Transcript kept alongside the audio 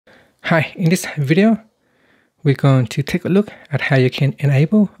Hi, in this video, we're going to take a look at how you can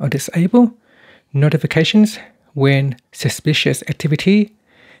enable or disable notifications when suspicious activity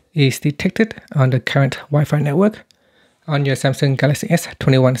is detected on the current Wi-Fi network on your Samsung Galaxy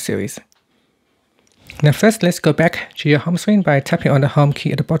S21 series. Now first, let's go back to your home screen by tapping on the home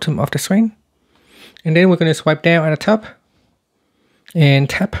key at the bottom of the screen. And then we're going to swipe down at the top and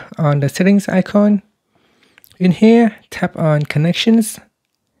tap on the settings icon. In here, tap on connections.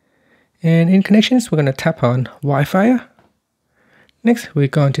 And in connections, we're going to tap on Wi-Fi. Next, we're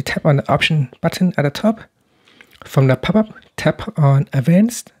going to tap on the option button at the top. From the pop-up, tap on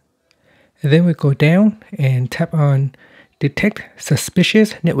advanced. And then we go down and tap on detect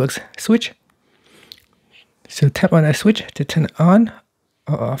suspicious networks switch. So tap on a switch to turn it on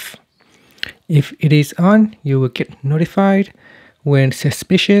or off. If it is on, you will get notified when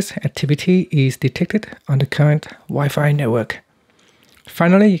suspicious activity is detected on the current Wi-Fi network.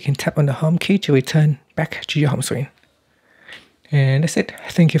 Finally, you can tap on the home key to return back to your home screen. And that's it.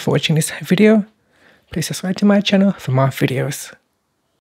 Thank you for watching this video. Please subscribe to my channel for more videos.